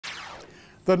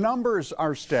The numbers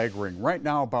are staggering. Right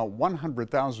now, about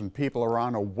 100,000 people are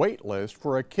on a wait list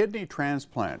for a kidney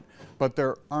transplant, but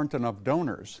there aren't enough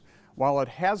donors. While it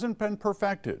hasn't been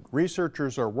perfected,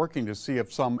 researchers are working to see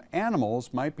if some animals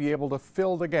might be able to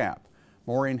fill the gap.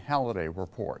 Maureen Halliday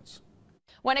reports.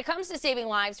 When it comes to saving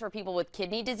lives for people with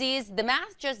kidney disease, the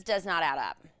math just does not add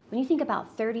up. When you think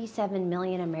about 37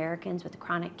 million Americans with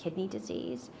chronic kidney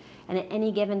disease, and at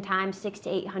any given time, 600,000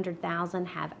 to 800,000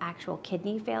 have actual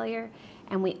kidney failure,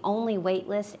 and we only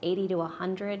waitlist 80 to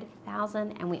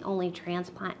 100,000, and we only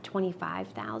transplant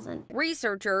 25,000.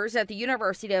 Researchers at the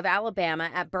University of Alabama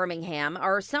at Birmingham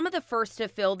are some of the first to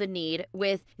fill the need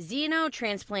with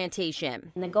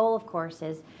xenotransplantation. And the goal, of course,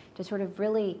 is to sort of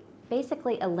really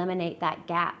basically eliminate that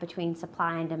gap between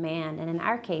supply and demand. And in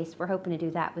our case, we're hoping to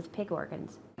do that with pig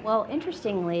organs. Well,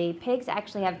 interestingly, pigs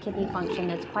actually have kidney function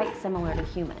that's quite similar to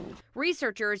humans.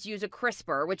 Researchers use a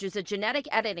CRISPR, which is a genetic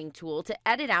editing tool, to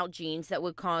edit out genes that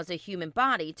would cause a human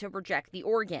body to reject the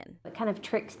organ. It kind of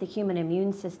tricks the human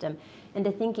immune system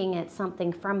into thinking it's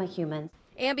something from a human.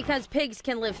 And because pigs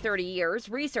can live 30 years,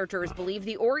 researchers believe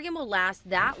the organ will last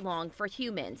that long for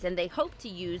humans, and they hope to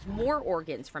use more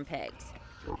organs from pigs.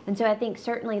 And so I think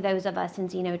certainly those of us in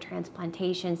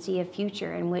xenotransplantation see a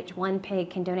future in which one pig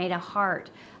can donate a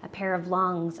heart, a pair of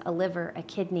lungs, a liver, a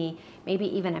kidney, maybe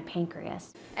even a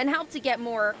pancreas. And help to get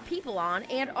more people on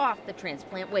and off the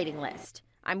transplant waiting list.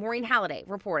 I'm Maureen Halliday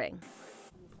reporting.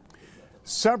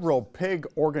 Several pig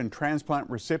organ transplant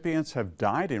recipients have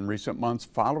died in recent months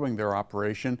following their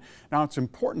operation. Now, it's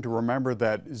important to remember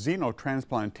that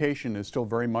xenotransplantation is still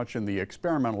very much in the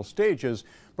experimental stages,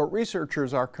 but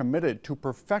researchers are committed to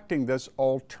perfecting this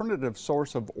alternative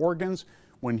source of organs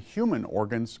when human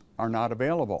organs are not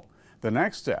available. The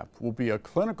next step will be a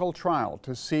clinical trial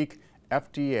to seek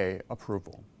FDA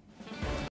approval.